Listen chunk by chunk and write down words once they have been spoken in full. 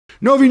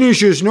No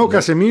Vinicius, no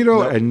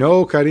Casemiro, No. and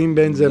no Karim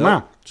Benzema.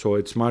 No. So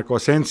it's Marco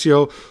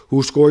Asensio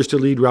who scores to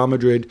lead Real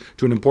Madrid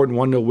to an important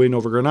 1-0 win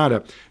over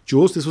Granada.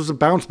 Jules, this was a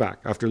bounce back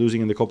after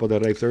losing in the Copa del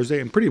Rey Thursday,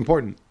 and pretty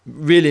important.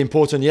 Really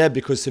important, yeah,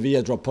 because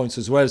Sevilla dropped points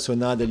as well. So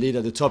now the lead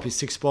at the top is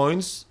 6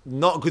 points.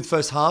 Not a good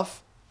first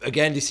half.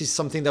 Again, this is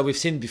something that we've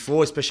seen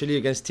before, especially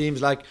against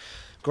teams like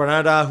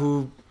Granada,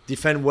 who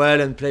defend well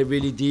and play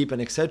really deep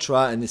and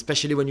etc. And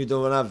especially when you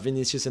don't have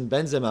Vinicius and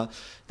Benzema,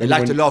 they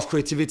lacked a lot of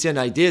creativity and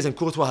ideas. And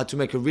Courtois had to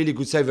make a really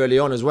good save early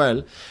on as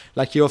well,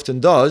 like he often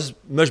does.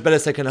 Much better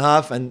second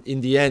half, and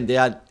in the end, they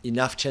had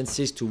enough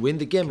chances to win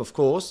the game, of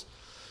course.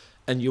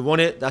 And you won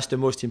it. That's the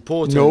most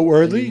important.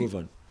 Noteworthy, move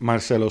on.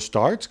 Marcelo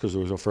starts because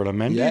there was a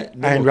Fernando, Yeah,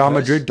 no and more Real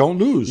press. Madrid don't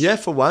lose. Yeah,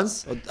 for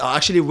once,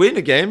 actually win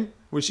a game,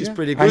 which is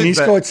pretty good. And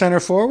Isco but at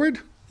centre forward.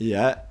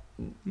 yeah,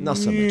 not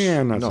so much.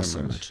 Yeah, not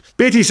so much.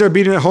 Betis are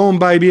beaten at home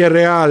by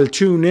Villarreal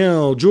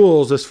 2-0.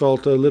 Jules, this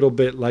felt a little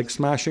bit like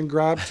smash and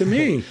grab to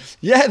me.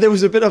 Yeah, there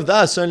was a bit of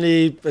that.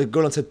 Certainly a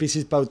goal on set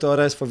pieces, Pau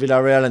Torres for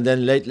Villarreal, and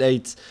then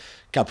late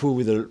Capu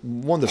with a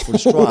wonderful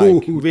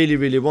strike. Really,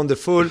 really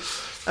wonderful.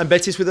 And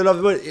Betis with a lot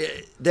of ball.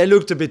 They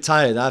looked a bit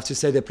tired. I have to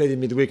say they played in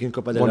midweek in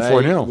Copa del Rey,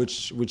 1-4-0.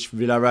 which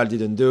Villarreal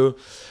didn't do.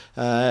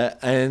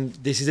 And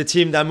this is a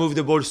team that moved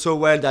the ball so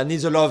well, that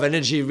needs a lot of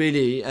energy,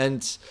 really.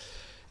 And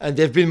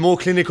they've been more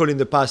clinical in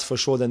the past for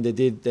sure than they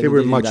did. They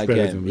were much in that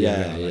better game. than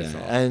Villarreal, I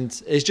thought.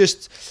 And it's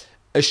just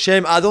a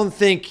shame. I don't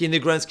think in the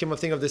grand scheme of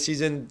things of the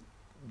season,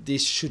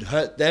 this should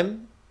hurt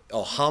them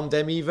or harm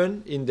them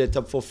even in the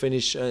top 4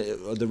 finish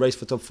or the race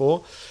for top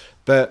 4.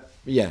 But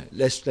yeah,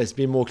 let's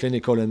be more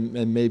clinical and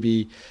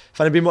maybe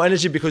find a bit more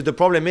energy, because the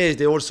problem is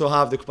they also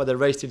have the Copa del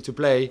Rey still to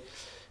play.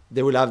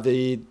 They will have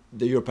the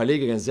Europa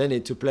League against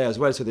Zenit to play as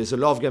well. So there's a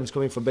lot of games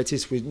coming for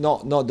Betis with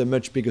not the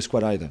much bigger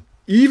squad either.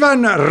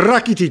 Ivan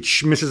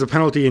Rakitic misses a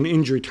penalty in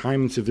injury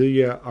time, and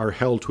Sevilla are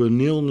held to a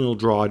 0-0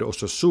 draw at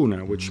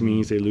Osasuna, which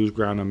means they lose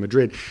ground on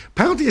Madrid.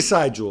 Penalty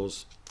aside,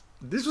 Jules,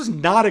 this was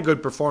not a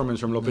good performance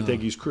from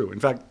Lopetegui's crew. In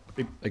fact,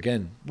 it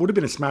would have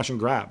been a smash and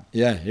grab.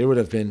 Yeah, it would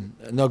have been.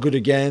 Not good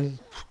again,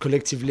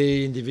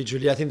 collectively,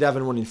 individually. I think they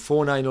haven't won in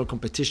 4 now in all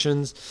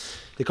competitions.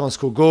 They can't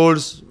score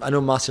goals. I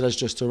know Marcel has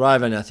just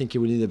arrived, and I think he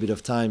will need a bit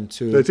of time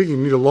to... I think he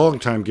need a long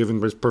time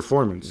given his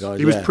performance.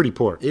 He was pretty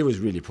poor. He was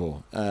really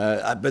poor.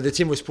 But the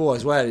team was poor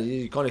as well.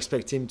 You can't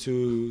expect him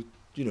to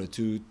do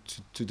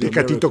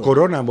Tecatito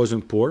Corona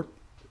wasn't poor.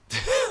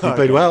 He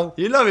played well.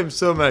 You love him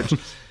so much.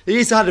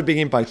 He's had a big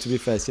impact, to be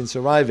fair, since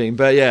arriving.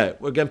 But yeah,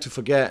 we're going to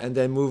forget and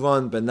then move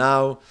on. But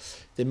now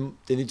they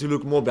need to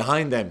look more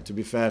behind them, to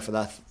be fair, for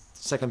that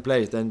second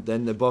place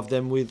than above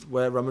them with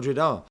where Real Madrid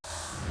are.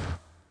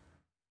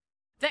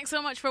 Thanks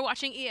so much for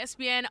watching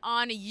ESPN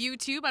on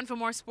YouTube. And for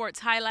more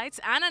sports highlights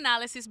and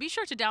analysis, be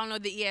sure to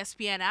download the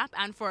ESPN app.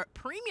 And for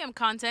premium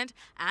content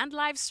and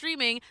live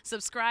streaming,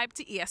 subscribe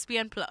to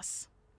ESPN Plus.